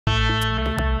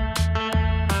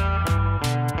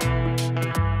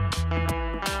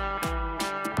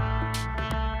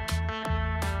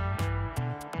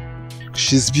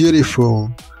She's beautiful,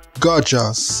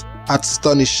 gorgeous,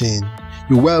 astonishing.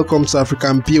 You're welcome to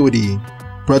African Beauty,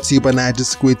 brought to you by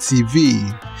Etsegenet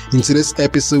TV. In today's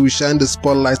episode, we shine the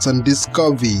spotlight on this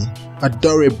curvy,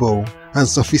 adorable, and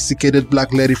sophisticated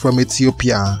black lady from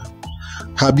Ethiopia.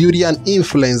 Her beauty and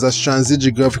influence has transcended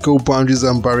geographical boundaries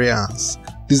and barriers.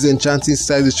 This enchanting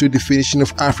style is the true definition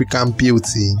of African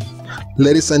beauty.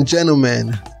 Ladies and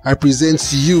gentlemen, I present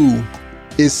to you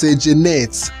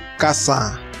Etsegenet,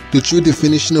 Kassa, the true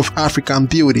definition of African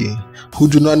beauty, who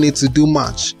do not need to do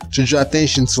much to draw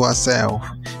attention to herself.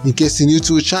 In case you're new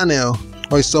to the channel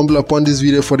or you stumble upon this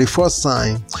video for the first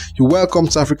time, you're welcome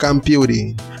to African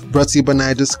Beauty, brought to you by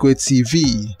Etsegenet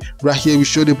TV. Right here we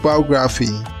show the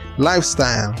biography,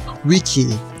 lifestyle,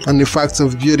 wiki, and the facts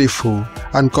of beautiful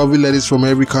and curvy ladies from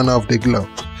every corner of the globe.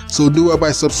 So do it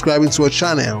by subscribing to our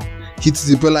channel, hit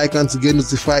the bell icon to get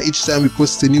notified each time we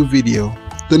post a new video.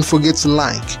 Don't forget to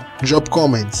like, drop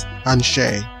comments, and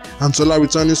share. And to all our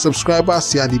returning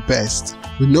subscribers, you are the best.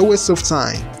 With no waste of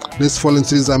time, let's fall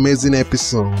into this amazing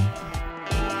episode.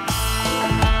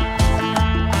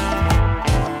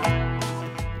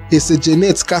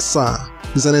 Etsegenet Kassa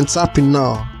is an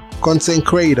entrepreneur, content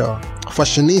creator,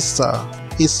 fashionista,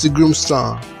 Instagram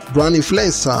star, brand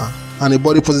influencer, and a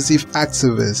body positive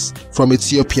activist from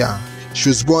Ethiopia. She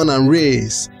was born and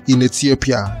raised in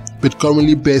Ethiopia, but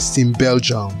currently based in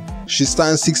Belgium. She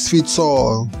stands 6 feet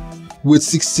tall, weighs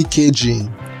 60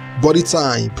 kg, body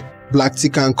type, black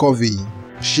thick and curvy.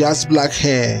 She has black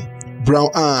hair, brown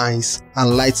eyes,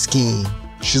 and light skin.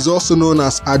 She's also known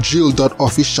as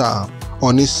agile.official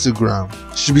on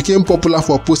Instagram. She became popular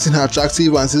for posting her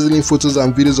attractive and sizzling photos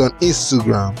and videos on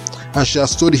Instagram, and she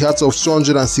has stole the hearts of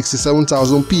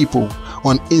 267,000 people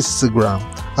on Instagram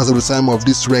as of the time of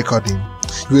this recording.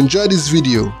 If you enjoyed this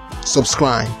video,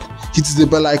 subscribe, hit the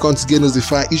bell icon to get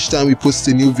notified each time we post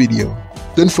a new video.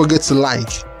 Don't forget to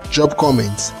like, drop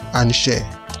comments, and share.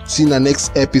 See you in the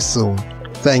next episode.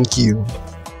 Thank you.